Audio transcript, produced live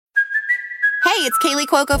it's Kaylee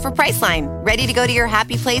Cuoco for Priceline. Ready to go to your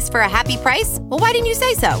happy place for a happy price? Well, why didn't you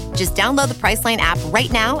say so? Just download the Priceline app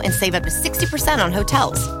right now and save up to 60% on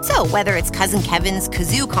hotels. So whether it's Cousin Kevin's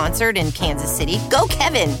Kazoo Concert in Kansas City, go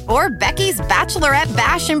Kevin, or Becky's Bachelorette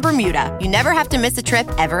Bash in Bermuda, you never have to miss a trip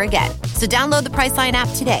ever again. So download the Priceline app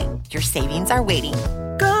today. Your savings are waiting.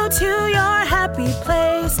 Go to your happy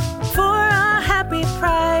place for a happy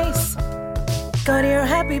price. Go to your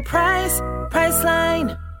happy price,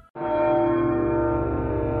 Priceline.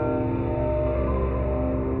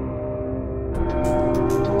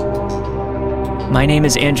 My name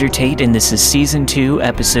is Andrew Tate, and this is Season 2,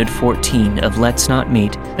 Episode 14 of Let's Not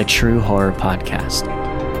Meet, a true horror podcast.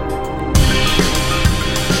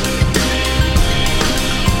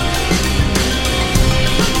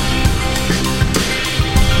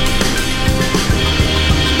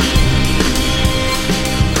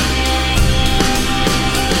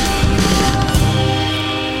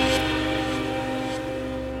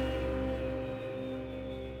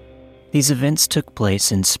 These events took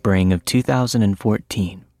place in spring of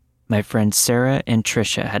 2014. My friends Sarah and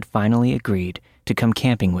Trisha had finally agreed to come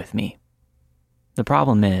camping with me. The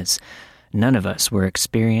problem is, none of us were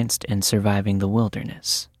experienced in surviving the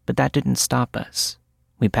wilderness, but that didn't stop us.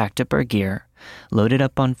 We packed up our gear, loaded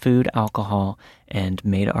up on food, alcohol, and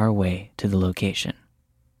made our way to the location.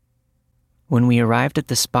 When we arrived at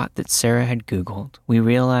the spot that Sarah had Googled, we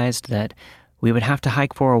realized that we would have to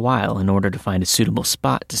hike for a while in order to find a suitable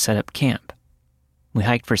spot to set up camp. We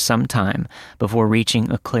hiked for some time before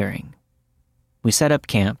reaching a clearing. We set up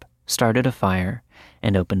camp, started a fire,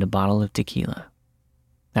 and opened a bottle of tequila.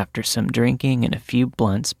 After some drinking and a few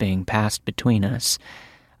blunts being passed between us,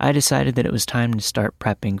 I decided that it was time to start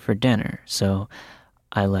prepping for dinner, so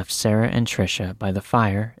I left Sarah and Trisha by the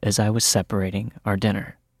fire as I was separating our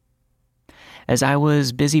dinner. As I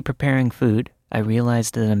was busy preparing food, I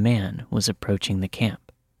realized that a man was approaching the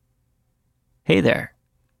camp. "Hey there,"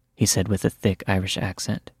 he said with a thick Irish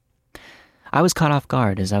accent. I was caught off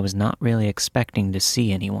guard as I was not really expecting to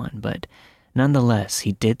see anyone, but nonetheless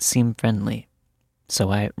he did seem friendly, so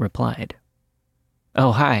I replied.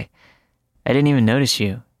 "Oh, hi. I didn't even notice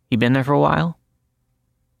you. You been there for a while?"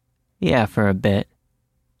 "Yeah, for a bit.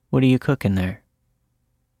 What are you cooking there?"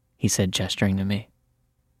 he said, gesturing to me.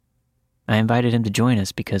 I invited him to join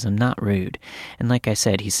us because I'm not rude, and like I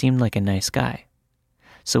said, he seemed like a nice guy.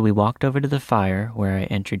 So we walked over to the fire where I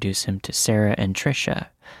introduced him to Sarah and Trisha,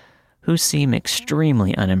 who seemed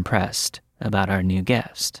extremely unimpressed about our new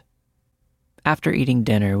guest. After eating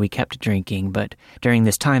dinner, we kept drinking, but during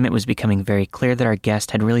this time it was becoming very clear that our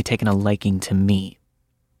guest had really taken a liking to me.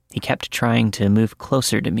 He kept trying to move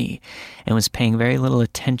closer to me and was paying very little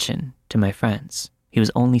attention to my friends. He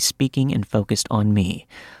was only speaking and focused on me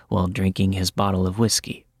while drinking his bottle of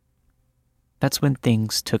whiskey. That's when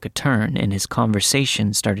things took a turn and his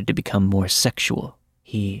conversation started to become more sexual.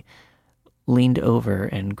 He leaned over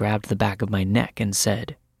and grabbed the back of my neck and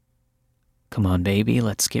said, "Come on, baby,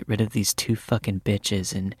 let's get rid of these two fucking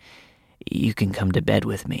bitches and you can come to bed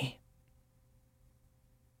with me."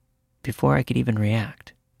 Before I could even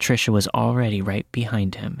react, Trisha was already right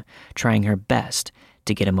behind him, trying her best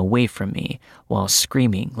to get him away from me while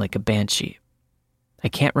screaming like a banshee. I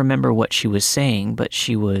can't remember what she was saying, but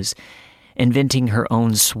she was inventing her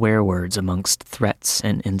own swear words amongst threats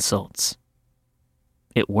and insults.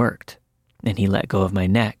 It worked, and he let go of my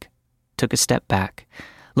neck, took a step back,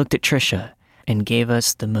 looked at Trisha, and gave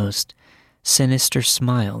us the most sinister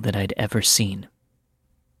smile that I'd ever seen.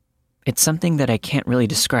 It's something that I can't really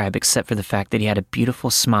describe except for the fact that he had a beautiful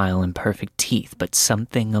smile and perfect teeth, but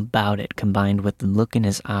something about it combined with the look in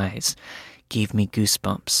his eyes gave me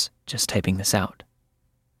goosebumps just typing this out.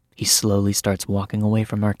 He slowly starts walking away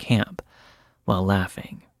from our camp while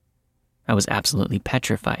laughing. I was absolutely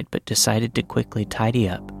petrified, but decided to quickly tidy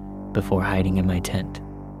up before hiding in my tent.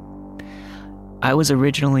 I was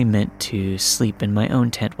originally meant to sleep in my own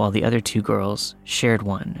tent while the other two girls shared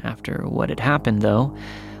one. After what had happened, though,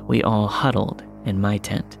 we all huddled in my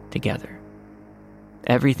tent together.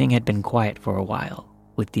 Everything had been quiet for a while,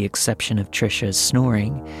 with the exception of Trisha's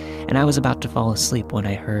snoring, and I was about to fall asleep when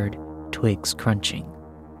I heard twigs crunching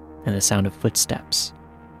and the sound of footsteps,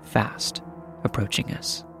 fast, approaching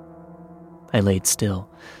us. I laid still,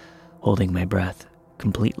 holding my breath,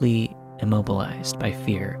 completely immobilized by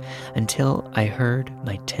fear, until I heard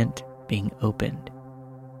my tent being opened,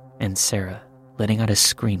 and Sarah letting out a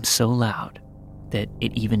scream so loud that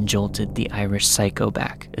it even jolted the Irish psycho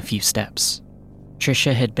back a few steps.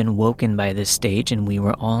 Trisha had been woken by this stage, and we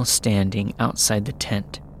were all standing outside the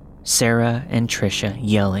tent, Sarah and Trisha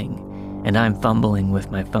yelling, and I'm fumbling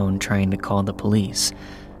with my phone trying to call the police,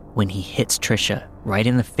 when he hits Trisha right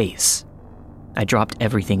in the face. I dropped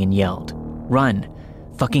everything and yelled, "Run!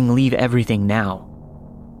 Fucking leave everything now!"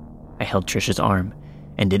 I held Trisha's arm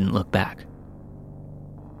and didn't look back.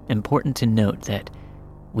 Important to note that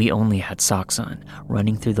we only had socks on,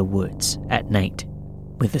 running through the woods at night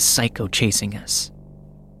with a psycho chasing us.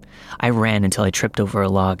 I ran until I tripped over a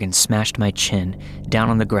log and smashed my chin down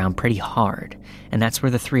on the ground pretty hard, and that's where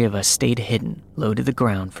the three of us stayed hidden, low to the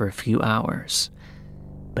ground for a few hours.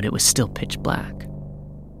 But it was still pitch black.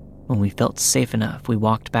 When we felt safe enough, we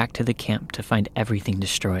walked back to the camp to find everything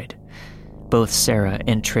destroyed. Both Sarah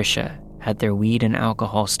and Trisha had their weed and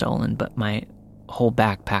alcohol stolen, but my whole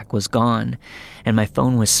backpack was gone, and my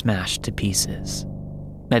phone was smashed to pieces.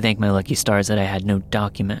 I thank my lucky stars that I had no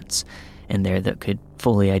documents in there that could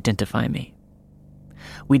fully identify me.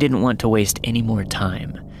 We didn't want to waste any more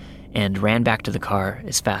time, and ran back to the car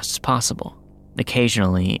as fast as possible,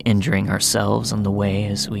 occasionally injuring ourselves on the way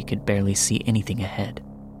as we could barely see anything ahead.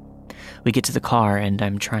 We get to the car and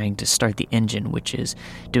I'm trying to start the engine, which is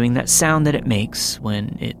doing that sound that it makes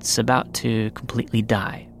when it's about to completely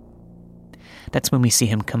die. That's when we see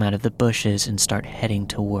him come out of the bushes and start heading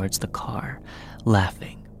towards the car,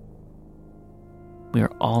 laughing. We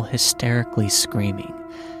are all hysterically screaming,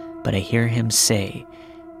 but I hear him say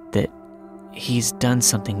that he's done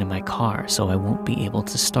something to my car, so I won't be able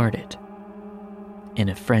to start it. In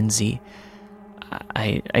a frenzy,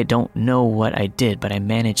 I don't know what I did, but I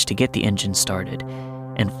managed to get the engine started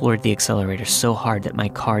and floored the accelerator so hard that my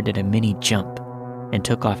car did a mini jump and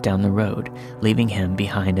took off down the road, leaving him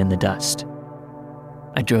behind in the dust.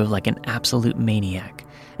 I drove like an absolute maniac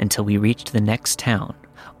until we reached the next town,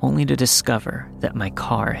 only to discover that my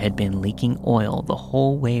car had been leaking oil the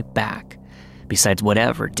whole way back, besides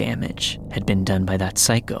whatever damage had been done by that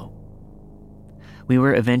psycho. We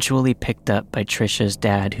were eventually picked up by Trisha's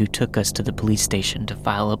dad, who took us to the police station to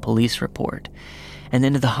file a police report, and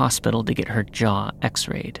then to the hospital to get her jaw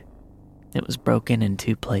x-rayed. It was broken in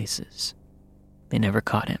 2 places. They never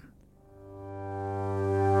caught him.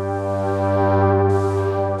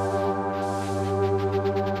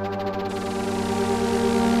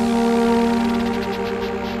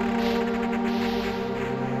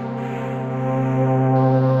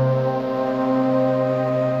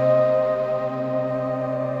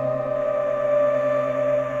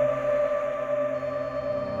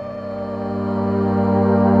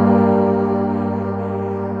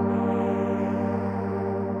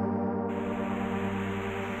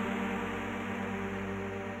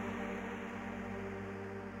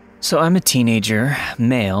 So I'm a teenager,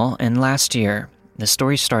 male, and last year, the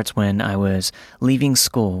story starts when I was leaving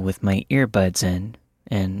school with my earbuds in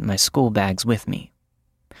and my school bags with me.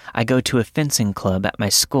 I go to a fencing club at my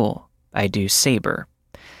school. I do saber,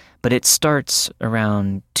 but it starts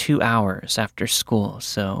around 2 hours after school,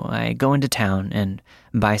 so I go into town and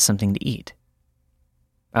buy something to eat.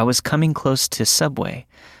 I was coming close to Subway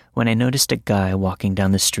when I noticed a guy walking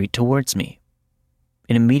down the street towards me.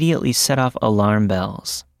 It immediately set off alarm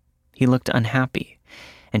bells. He looked unhappy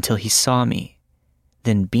until he saw me,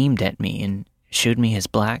 then beamed at me and showed me his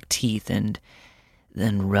black teeth and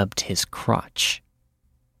then rubbed his crotch.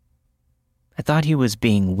 I thought he was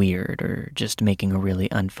being weird or just making a really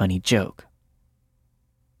unfunny joke.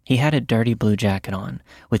 He had a dirty blue jacket on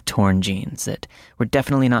with torn jeans that were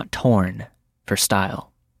definitely not torn for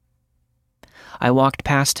style. I walked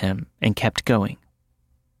past him and kept going.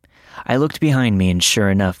 I looked behind me and sure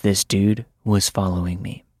enough, this dude was following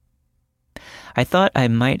me. I thought I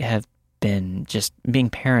might have been just being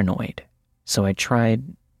paranoid, so I tried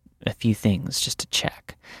a few things just to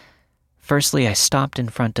check. Firstly, I stopped in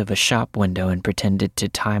front of a shop window and pretended to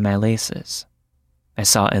tie my laces. I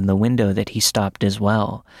saw in the window that he stopped as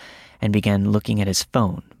well and began looking at his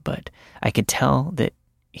phone, but I could tell that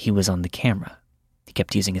he was on the camera. He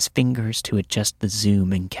kept using his fingers to adjust the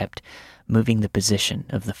zoom and kept moving the position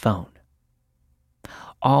of the phone,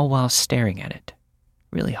 all while staring at it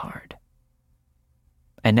really hard.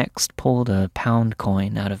 I next pulled a pound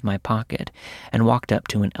coin out of my pocket and walked up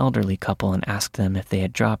to an elderly couple and asked them if they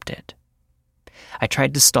had dropped it. I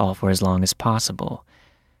tried to stall for as long as possible,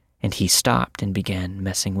 and he stopped and began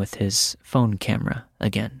messing with his phone camera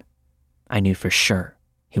again. I knew for sure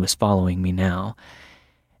he was following me now,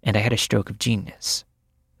 and I had a stroke of genius.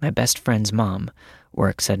 My best friend's mom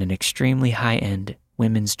works at an extremely high-end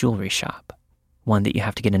women's jewelry shop, one that you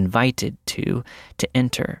have to get invited to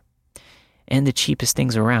enter, and the cheapest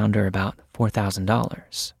things around are about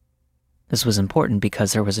 $4,000. This was important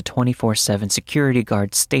because there was a 24/7 security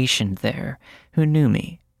guard stationed there who knew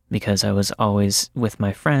me because I was always with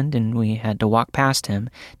my friend and we had to walk past him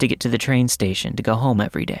to get to the train station to go home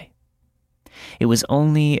every day. It was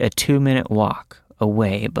only a 2-minute walk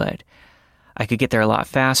away, but I could get there a lot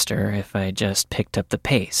faster if I just picked up the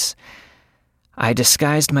pace. I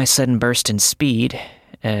disguised my sudden burst in speed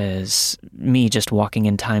as me just walking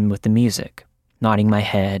in time with the music, nodding my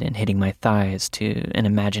head and hitting my thighs to an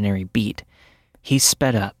imaginary beat. He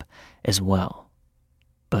sped up as well.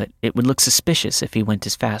 But it would look suspicious if he went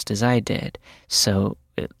as fast as I did, so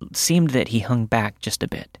it seemed that he hung back just a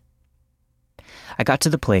bit. I got to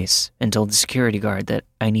the place and told the security guard that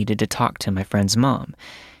I needed to talk to my friend's mom,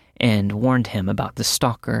 and warned him about the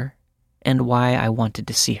stalker and why I wanted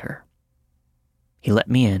to see her. He let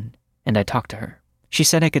me in, and I talked to her. She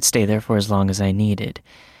said I could stay there for as long as I needed,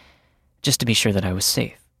 just to be sure that I was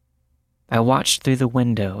safe. I watched through the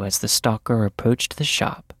window as the stalker approached the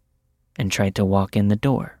shop and tried to walk in the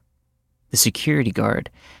door. The security guard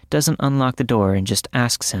doesn't unlock the door and just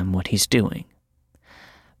asks him what he's doing.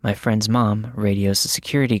 My friend's mom radios the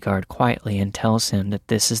security guard quietly and tells him that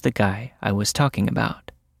this is the guy I was talking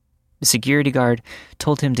about. The security guard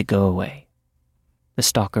told him to go away. The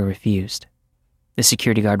stalker refused. The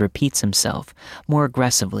security guard repeats himself more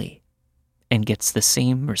aggressively and gets the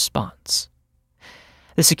same response.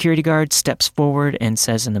 The security guard steps forward and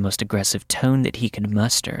says in the most aggressive tone that he could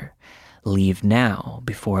muster, "Leave now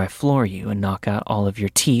before I floor you and knock out all of your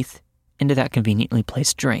teeth into that conveniently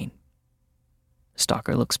placed drain." The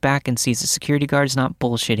stalker looks back and sees the security guard is not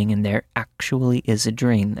bullshitting and there actually is a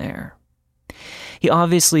drain there. He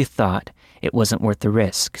obviously thought it wasn't worth the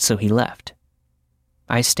risk, so he left.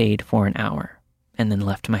 I stayed for an hour and then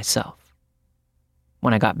left myself.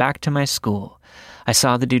 When I got back to my school, I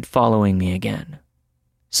saw the dude following me again.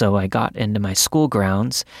 So I got into my school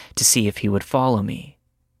grounds to see if he would follow me.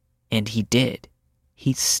 And he did.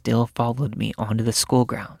 He still followed me onto the school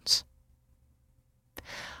grounds.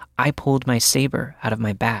 I pulled my saber out of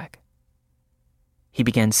my bag. He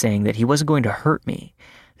began saying that he wasn't going to hurt me,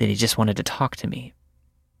 that he just wanted to talk to me.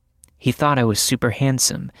 He thought I was super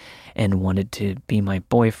handsome and wanted to be my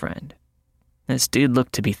boyfriend. This dude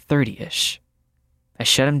looked to be 30-ish. I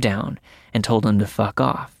shut him down and told him to fuck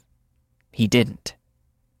off. He didn't.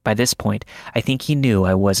 By this point, I think he knew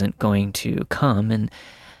I wasn't going to come and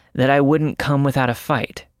that I wouldn't come without a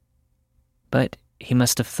fight. But he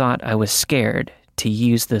must have thought I was scared to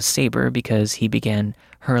use the saber because he began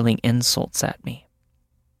hurling insults at me.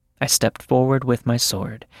 I stepped forward with my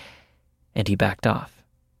sword, and he backed off.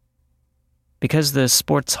 Because the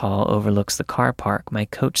sports hall overlooks the car park, my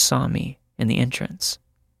coach saw me in the entrance.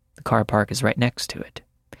 The car park is right next to it.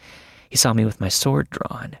 He saw me with my sword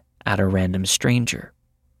drawn at a random stranger.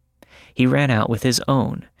 He ran out with his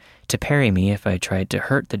own to parry me if I tried to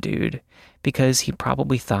hurt the dude because he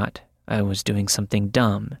probably thought I was doing something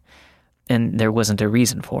dumb and there wasn't a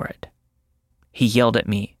reason for it. He yelled at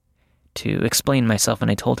me to explain myself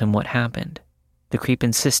and I told him what happened. The creep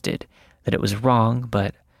insisted that it was wrong,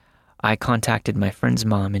 but I contacted my friend's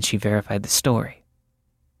mom and she verified the story.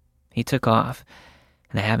 He took off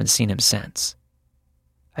and I haven't seen him since.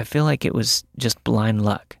 I feel like it was just blind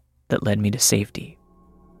luck that led me to safety,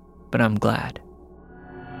 but I'm glad.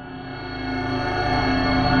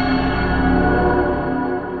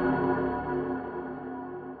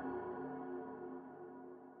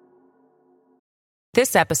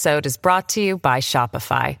 This episode is brought to you by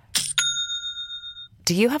Shopify.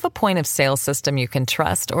 Do you have a point of sale system you can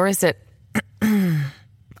trust, or is it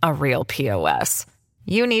a real POS?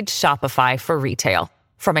 You need Shopify for retail.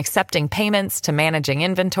 From accepting payments to managing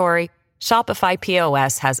inventory, Shopify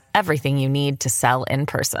POS has everything you need to sell in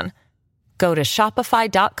person. Go to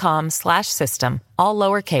shopify.com/system, all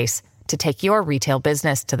lowercase, to take your retail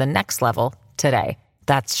business to the next level today.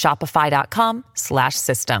 That's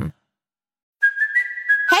shopify.com/system.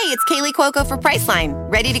 Hey, it's Kaylee Cuoco for Priceline.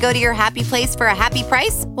 Ready to go to your happy place for a happy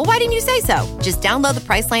price? Well, why didn't you say so? Just download the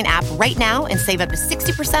Priceline app right now and save up to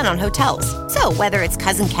 60% on hotels. So whether it's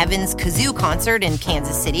Cousin Kevin's Kazoo Concert in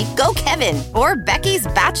Kansas City, go Kevin, or Becky's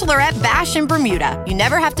Bachelorette Bash in Bermuda, you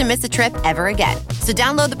never have to miss a trip ever again. So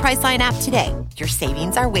download the Priceline app today. Your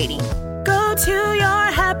savings are waiting. Go to your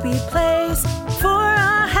happy place for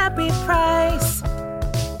a happy price.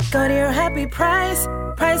 Go to your happy price,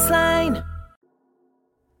 Priceline.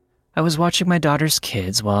 I was watching my daughter's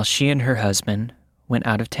kids while she and her husband went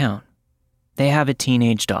out of town. They have a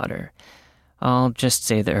teenage daughter. I'll just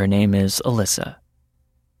say that her name is Alyssa.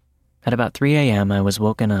 At about 3 a.m., I was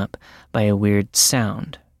woken up by a weird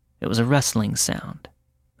sound. It was a rustling sound.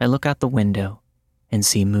 I look out the window and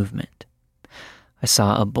see movement. I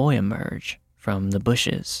saw a boy emerge from the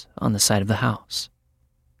bushes on the side of the house.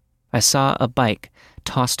 I saw a bike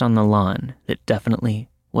tossed on the lawn that definitely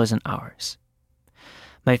wasn't ours.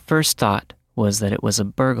 My first thought was that it was a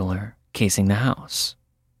burglar casing the house,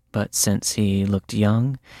 but since he looked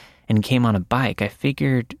young and came on a bike, I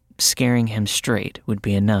figured scaring him straight would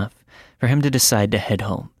be enough for him to decide to head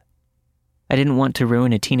home. I didn't want to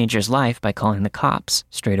ruin a teenager's life by calling the cops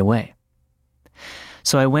straight away.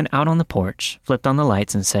 So I went out on the porch, flipped on the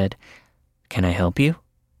lights, and said, "Can I help you?"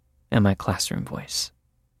 in my classroom voice.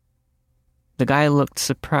 The guy looked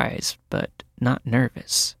surprised, but not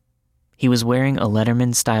nervous. He was wearing a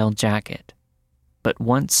Letterman-style jacket, but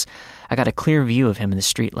once I got a clear view of him in the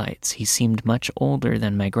streetlights, he seemed much older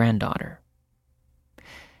than my granddaughter.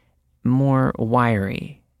 More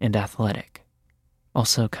wiry and athletic,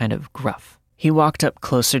 also kind of gruff. He walked up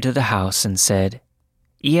closer to the house and said,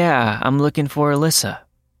 "Yeah, I'm looking for Alyssa."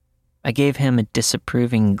 I gave him a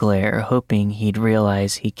disapproving glare, hoping he'd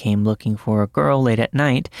realize he came looking for a girl late at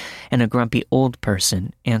night, and a grumpy old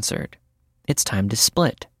person answered, "It's time to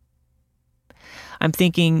split." I'm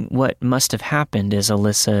thinking what must have happened is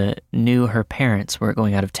Alyssa knew her parents were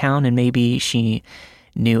going out of town, and maybe she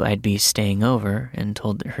knew I'd be staying over and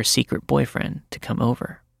told her secret boyfriend to come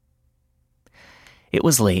over. It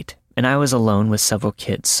was late, and I was alone with several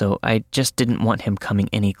kids, so I just didn't want him coming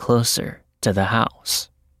any closer to the house.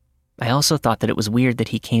 I also thought that it was weird that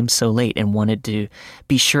he came so late and wanted to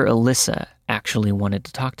be sure Alyssa actually wanted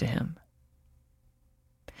to talk to him.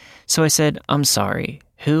 So I said, "I'm sorry,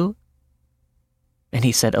 who?" And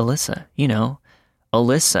he said, "Alyssa, you know,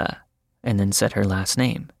 Alyssa," and then said her last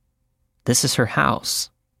name. "This is her house."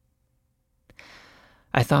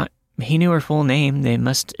 I thought he knew her full name. They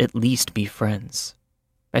must at least be friends.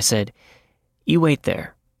 I said, "You wait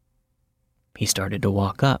there." He started to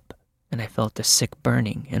walk up, and I felt a sick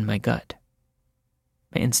burning in my gut.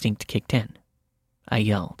 My instinct kicked in. I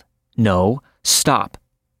yelled, "No, stop,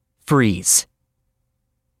 freeze."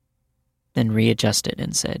 Then readjusted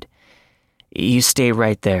and said, "You stay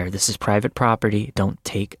right there. This is private property. Don't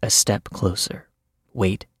take a step closer.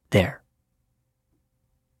 Wait there."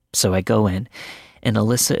 So I go in, and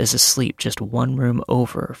Alyssa is asleep just one room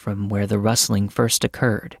over from where the rustling first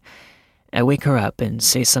occurred. I wake her up and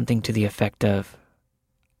say something to the effect of,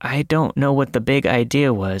 "I don't know what the big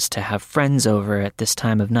idea was to have friends over at this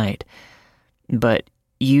time of night, but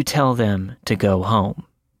you tell them to go home."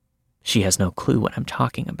 She has no clue what I'm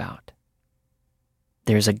talking about.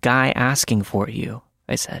 "There's a guy asking for you,"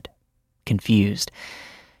 I said, confused.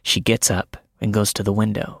 She gets up and goes to the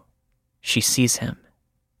window. She sees him.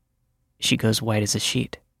 She goes white as a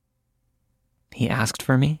sheet. "He asked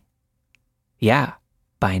for me?" "Yeah,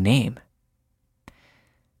 by name."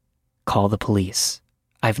 "Call the police.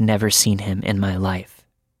 I've never seen him in my life,"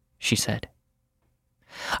 she said.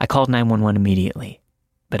 I called 911 immediately,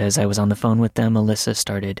 but as I was on the phone with them, Alyssa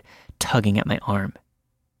started tugging at my arm.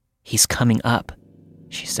 "He's coming up,"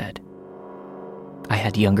 she said. I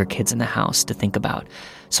had younger kids in the house to think about,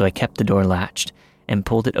 so I kept the door latched and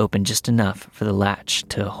pulled it open just enough for the latch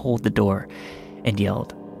to hold the door and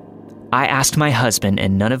yelled, "I asked my husband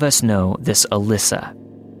and none of us know this Alyssa.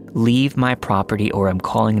 Leave my property or I'm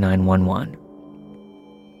calling 911.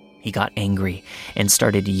 He got angry and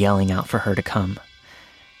started yelling out for her to come.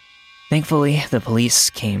 Thankfully, the police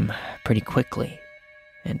came pretty quickly,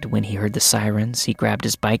 and when he heard the sirens, he grabbed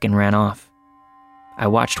his bike and ran off. I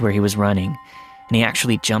watched where he was running, and he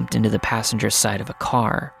actually jumped into the passenger side of a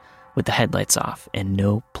car with the headlights off and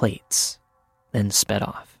no plates, then sped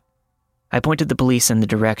off. I pointed the police in the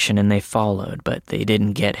direction and they followed, but they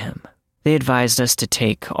didn't get him. They advised us to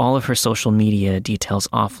take all of her social media details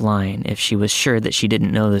offline if she was sure that she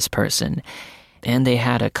didn't know this person, and they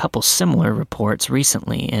had a couple similar reports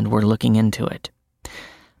recently and were looking into it.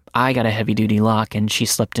 I got a heavy-duty lock and she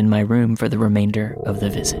slept in my room for the remainder of the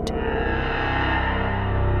visit.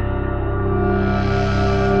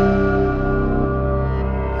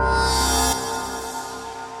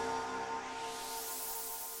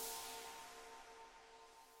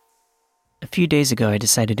 A few days ago, I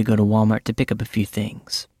decided to go to Walmart to pick up a few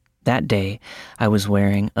things. That day, I was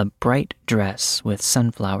wearing a bright dress with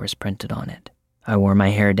sunflowers printed on it. I wore my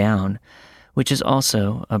hair down, which is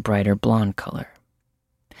also a brighter blonde color.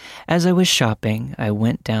 As I was shopping, I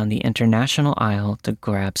went down the international aisle to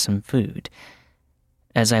grab some food.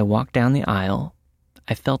 As I walked down the aisle,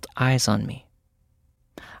 I felt eyes on me.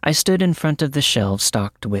 I stood in front of the shelves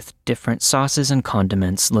stocked with different sauces and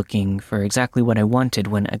condiments, looking for exactly what I wanted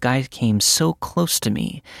when a guy came so close to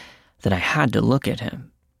me that I had to look at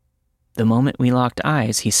him. The moment we locked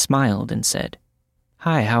eyes, he smiled and said,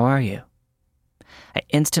 "Hi, how are you?" I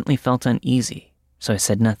instantly felt uneasy, so I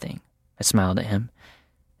said nothing. I smiled at him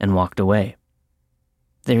and walked away.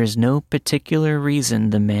 There is no particular reason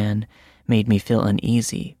the man made me feel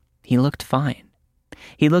uneasy. He looked fine.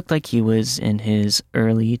 He looked like he was in his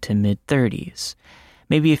early to mid-30s,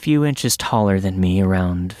 maybe a few inches taller than me,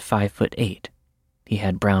 around 5'8". He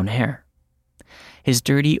had brown hair. His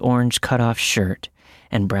dirty orange cut-off shirt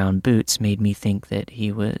and brown boots made me think that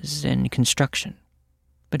he was in construction.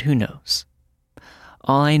 But who knows?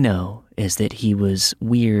 All I know is that he was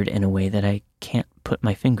weird in a way that I can't put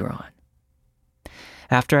my finger on.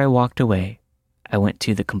 After I walked away, I went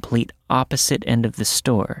to the complete opposite end of the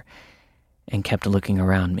store and kept looking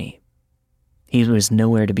around me. He was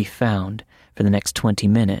nowhere to be found for the next 20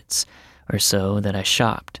 minutes or so that I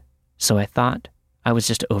shopped, so I thought I was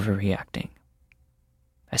just overreacting.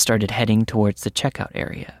 I started heading towards the checkout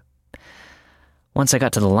area. Once I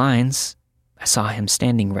got to the lines, I saw him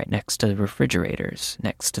standing right next to the refrigerators,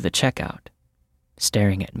 next to the checkout,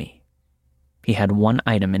 staring at me. He had one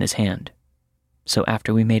item in his hand, so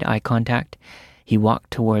after we made eye contact, he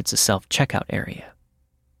walked towards the self-checkout area.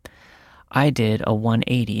 I did a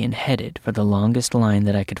 180 and headed for the longest line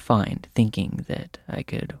that I could find, thinking that I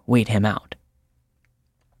could wait him out.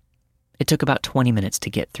 It took about 20 minutes to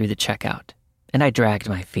get through the checkout, and I dragged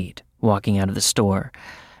my feet, walking out of the store,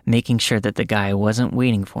 making sure that the guy wasn't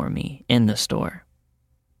waiting for me in the store.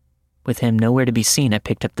 With him nowhere to be seen, I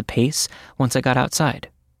picked up the pace once I got outside.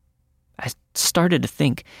 I started to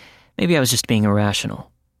think maybe I was just being irrational.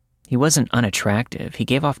 He wasn't unattractive. He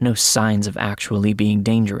gave off no signs of actually being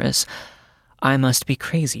dangerous. I must be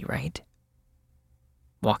crazy, right?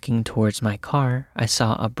 Walking towards my car, I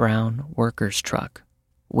saw a brown worker's truck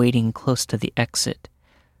waiting close to the exit,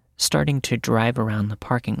 starting to drive around the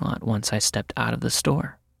parking lot once I stepped out of the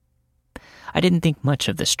store. I didn't think much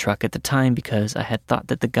of this truck at the time because I had thought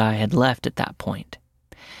that the guy had left at that point,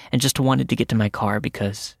 and just wanted to get to my car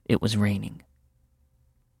because it was raining.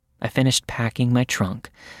 I finished packing my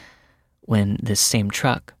trunk when this same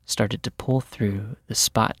truck started to pull through the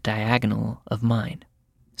spot diagonal of mine,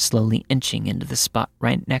 slowly inching into the spot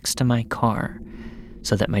right next to my car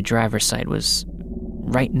so that my driver's side was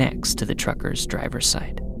right next to the trucker's driver's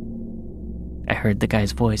side. I heard the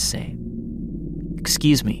guy's voice say,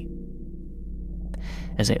 "Excuse me,"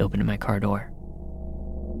 as I opened my car door.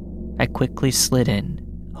 I quickly slid in,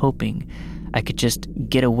 hoping I could just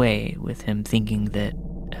get away with him thinking that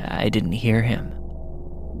I didn't hear him.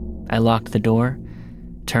 I locked the door,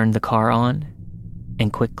 turned the car on,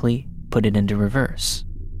 and quickly put it into reverse.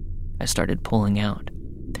 I started pulling out,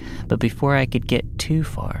 but before I could get too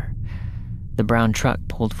far, the brown truck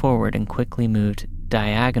pulled forward and quickly moved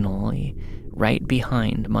diagonally right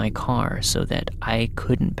behind my car so that I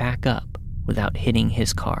couldn't back up without hitting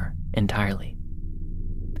his car entirely.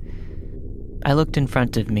 I looked in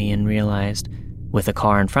front of me and realized with a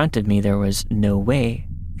car in front of me there was no way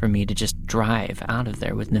for me to just drive out of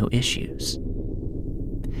there with no issues.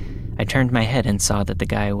 I turned my head and saw that the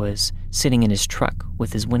guy was sitting in his truck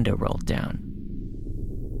with his window rolled down.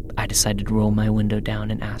 I decided to roll my window down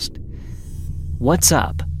and asked, "What's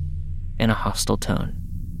up?" in a hostile tone.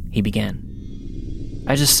 He began,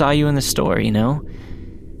 "I just saw you in the store, you know?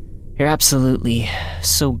 You're absolutely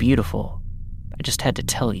so beautiful. I just had to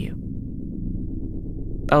tell you."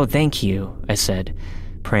 "Oh, thank you," I said,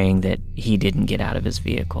 praying that he didn't get out of his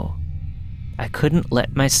vehicle. "I couldn't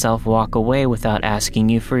let myself walk away without asking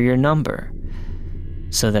you for your number,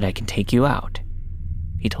 so that I can take you out,"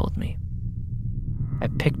 he told me. I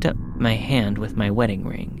picked up my hand with my wedding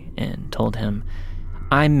ring and told him,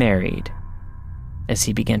 "I'm married." As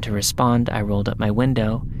he began to respond, I rolled up my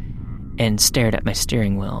window and stared at my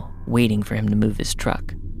steering wheel, waiting for him to move his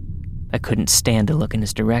truck. I couldn't stand to look in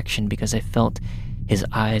his direction because I felt his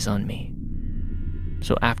eyes on me.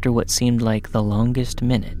 So after what seemed like the longest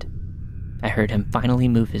minute, I heard him finally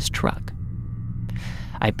move his truck.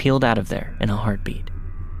 I peeled out of there in a heartbeat.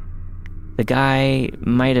 The guy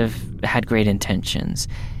might have had great intentions.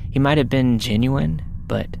 He might have been genuine,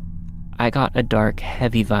 but I got a dark,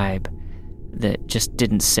 heavy vibe that just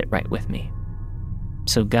didn't sit right with me.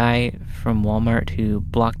 So guy from Walmart who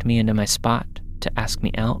blocked me into my spot to ask me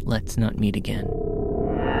out, let's not meet again.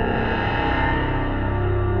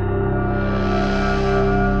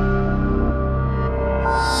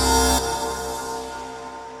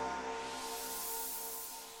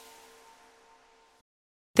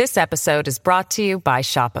 This episode is brought to you by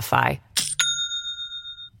Shopify.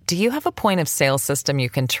 Do you have a point of sale system you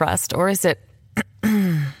can trust, or is it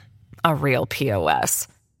a real POS?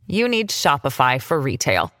 You need Shopify for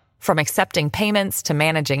retail. From accepting payments to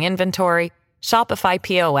managing inventory, Shopify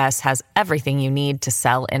POS has everything you need to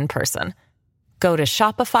sell in person. Go to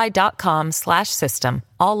shopify.com/system,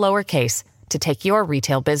 all lowercase, to take your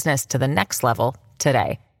retail business to the next level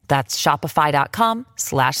today. That's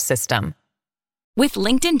shopify.com/system. With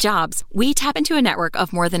LinkedIn Jobs, we tap into a network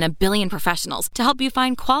of more than 1 billion professionals to help you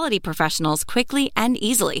find quality professionals quickly and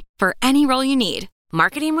easily for any role you need.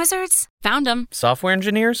 Marketing wizards? Found them. Software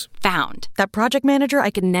engineers? Found. That project manager I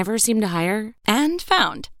could never seem to hire? And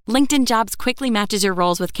found. LinkedIn Jobs quickly matches your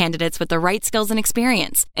roles with candidates with the right skills and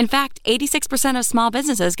experience. In fact, 86% of small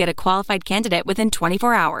businesses get a qualified candidate within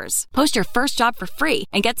 24 hours. Post your first job for free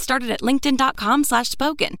and get started at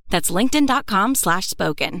linkedin.com/spoken. That's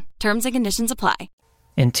linkedin.com/spoken. Terms and conditions apply.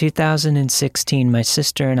 In 2016, my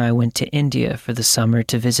sister and I went to India for the summer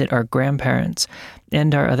to visit our grandparents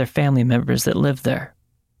and our other family members that live there.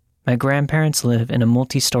 My grandparents live in a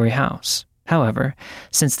multi-story house. However,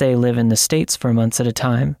 since they live in the States for months at a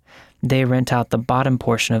time, they rent out the bottom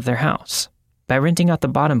portion of their house. By renting out the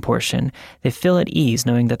bottom portion, they feel at ease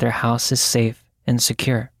knowing that their house is safe and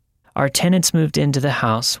secure. Our tenants moved into the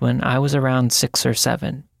house when I was around 6 or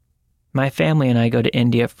 7. My family and I go to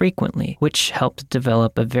India frequently, which helped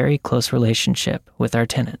develop a very close relationship with our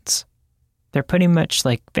tenants. They're pretty much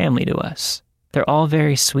like family to us. They're all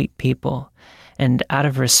very sweet people, and out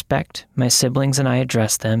of respect, my siblings and I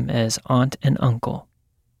address them as aunt and uncle.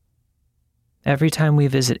 Every time we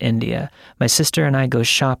visit India, my sister and I go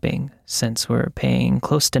shopping, since we're paying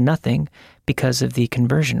close to nothing because of the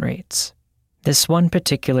conversion rates. This one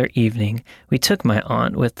particular evening, we took my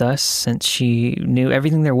aunt with us since she knew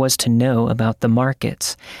everything there was to know about the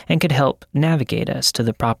markets and could help navigate us to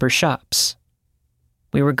the proper shops.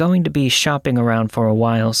 We were going to be shopping around for a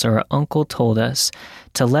while, so our uncle told us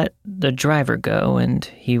to let the driver go and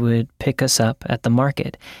he would pick us up at the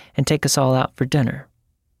market and take us all out for dinner.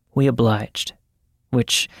 We obliged,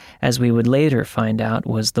 which, as we would later find out,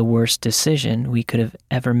 was the worst decision we could have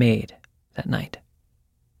ever made that night.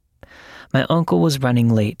 My uncle was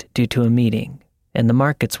running late due to a meeting, and the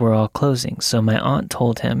markets were all closing, so my aunt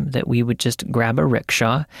told him that we would just grab a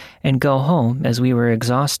rickshaw and go home as we were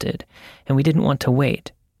exhausted, and we didn't want to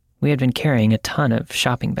wait. We had been carrying a ton of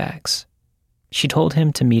shopping bags. She told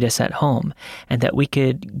him to meet us at home and that we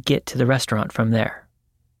could get to the restaurant from there.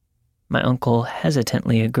 My uncle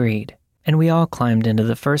hesitantly agreed, and we all climbed into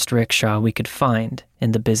the first rickshaw we could find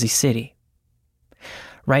in the busy city.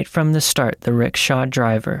 Right from the start, the rickshaw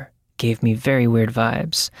driver gave me very weird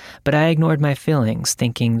vibes, but I ignored my feelings,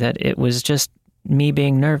 thinking that it was just me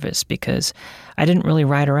being nervous because I didn't really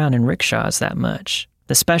ride around in rickshaws that much,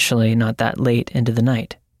 especially not that late into the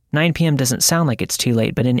night. 9 p.m. doesn't sound like it's too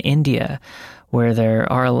late, but in India, where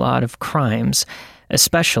there are a lot of crimes,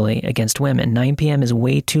 especially against women, 9 p.m. is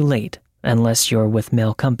way too late unless you're with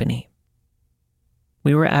male company.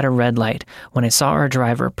 We were at a red light when I saw our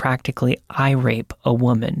driver practically eye-rape a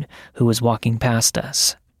woman who was walking past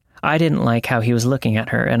us. I didn't like how he was looking at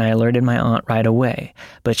her, and I alerted my aunt right away,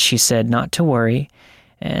 but she said not to worry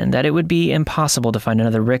and that it would be impossible to find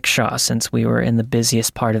another rickshaw since we were in the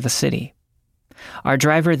busiest part of the city. Our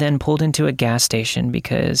driver then pulled into a gas station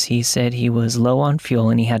because he said he was low on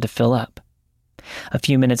fuel and he had to fill up. A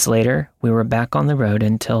few minutes later, we were back on the road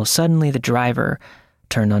until suddenly the driver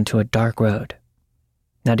turned onto a dark road.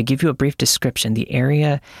 Now, to give you a brief description, the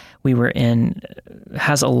area we were in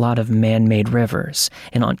has a lot of man-made rivers,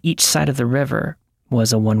 and on each side of the river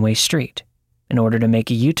was a one-way street. In order to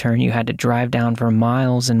make a U-turn, you had to drive down for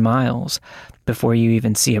miles and miles before you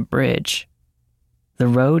even see a bridge. The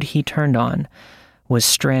road he turned on was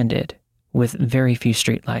stranded with very few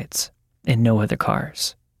streetlights and no other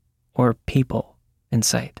cars or people in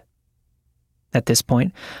sight. At this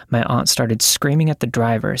point, my aunt started screaming at the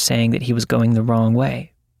driver, saying that he was going the wrong way.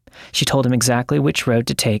 She told him exactly which road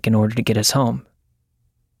to take in order to get us home.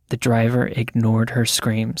 The driver ignored her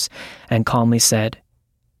screams and calmly said,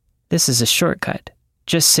 "This is a shortcut.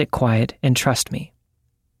 Just sit quiet and trust me."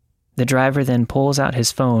 The driver then pulls out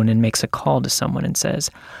his phone and makes a call to someone and says,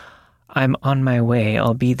 "I'm on my way.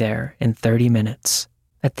 I'll be there in 30 minutes.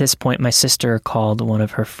 At this point, my sister called one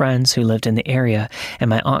of her friends who lived in the area, and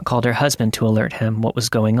my aunt called her husband to alert him what was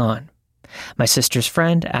going on. My sister's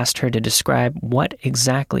friend asked her to describe what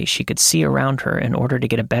exactly she could see around her in order to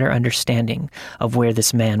get a better understanding of where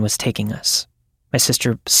this man was taking us. My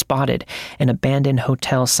sister spotted an abandoned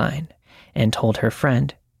hotel sign and told her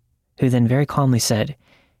friend, who then very calmly said,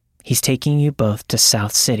 "He's taking you both to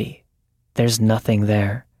South City. There's nothing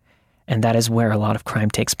there, and that is where a lot of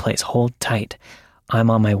crime takes place. Hold tight. I'm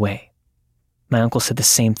on my way." My uncle said the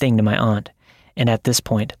same thing to my aunt, and at this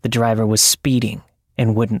point, the driver was speeding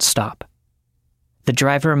and wouldn't stop. The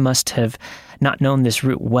driver must have not known this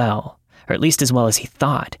route well, or at least as well as he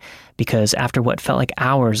thought, because after what felt like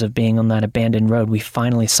hours of being on that abandoned road, we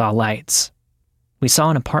finally saw lights. We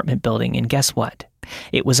saw an apartment building, and guess what?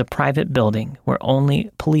 It was a private building where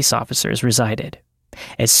only police officers resided.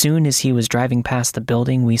 As soon as he was driving past the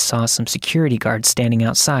building, we saw some security guards standing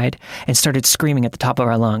outside and started screaming at the top of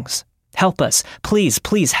our lungs. "Help us! Please,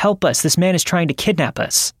 please help us! This man is trying to kidnap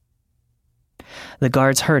us!" The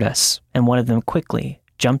guards heard us, and one of them quickly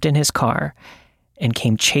jumped in his car and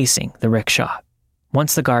came chasing the rickshaw.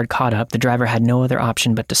 Once the guard caught up, the driver had no other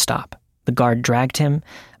option but to stop. The guard dragged him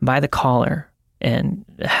by the collar and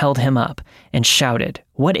held him up and shouted,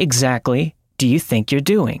 "What exactly do you think you're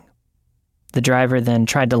doing?" The driver then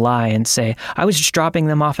tried to lie and say, "I was just dropping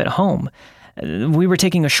them off at home. We were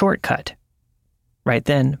taking a shortcut." Right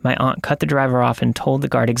then, my aunt cut the driver off and told the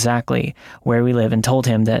guard exactly where we live and told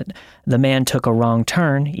him that the man took a wrong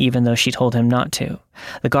turn, even though she told him not to.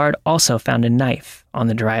 The guard also found a knife on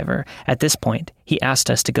the driver. At this point, he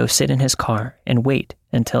asked us to go sit in his car and wait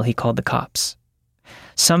until he called the cops.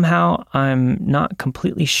 Somehow, I'm not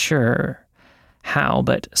completely sure how,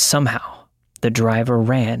 but somehow, the driver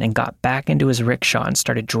ran and got back into his rickshaw and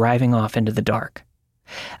started driving off into the dark.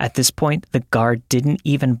 At this point, the guard didn't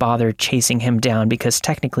even bother chasing him down because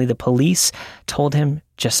technically the police told him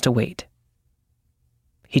just to wait.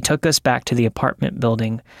 He took us back to the apartment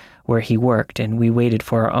building where he worked, and we waited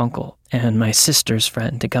for our uncle and my sister's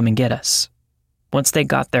friend to come and get us. Once they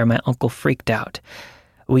got there, my uncle freaked out.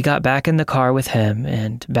 We got back in the car with him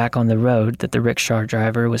and back on the road that the rickshaw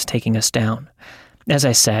driver was taking us down. As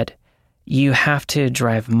I said, you have to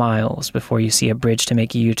drive miles before you see a bridge to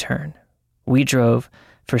make a U-turn. We drove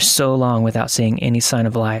for so long without seeing any sign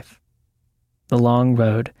of life. The long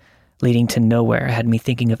road leading to nowhere had me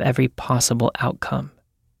thinking of every possible outcome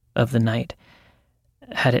of the night,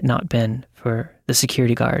 had it not been for the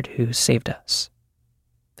security guard who saved us.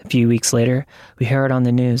 A few weeks later, we heard on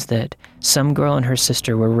the news that some girl and her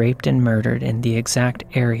sister were raped and murdered in the exact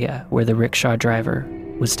area where the rickshaw driver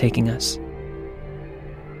was taking us.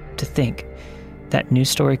 To think that news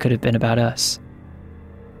story could have been about us.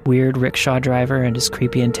 Weird rickshaw driver and his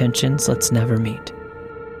creepy intentions, let's never meet.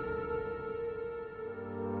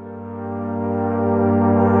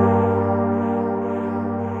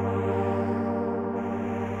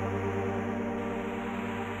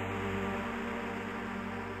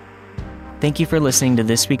 Thank you for listening to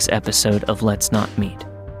this week's episode of Let's Not Meet.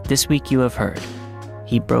 This week you have heard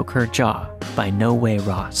He Broke Her Jaw by No Way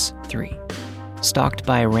Ross 3. Stalked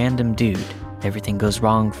by a Random Dude, Everything Goes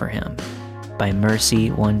Wrong for Him by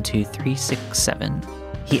Mercy12367.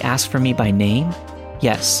 He Asked for Me by Name?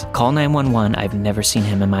 Yes, Call 911, I've Never Seen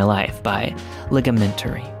Him in My Life by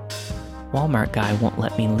Ligamentary. Walmart Guy Won't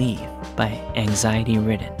Let Me Leave by Anxiety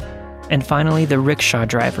Ridden. And finally, The Rickshaw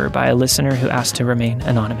Driver by a listener who asked to remain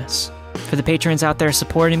anonymous. For the patrons out there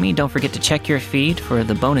supporting me, don't forget to check your feed for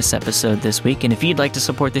the bonus episode this week. And if you'd like to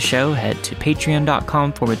support the show, head to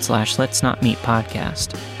patreon.com/Let's Not Meet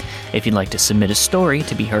podcast. If you'd like to submit a story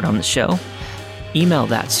to be heard on the show, email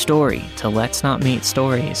that story to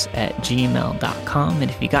letsnotmeetstories@gmail.com.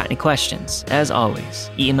 And if you got any questions, as always,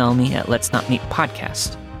 email me at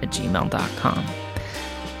letsnotmeetpodcast@gmail.com.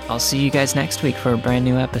 I'll see you guys next week for a brand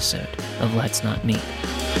new episode of Let's Not Meet.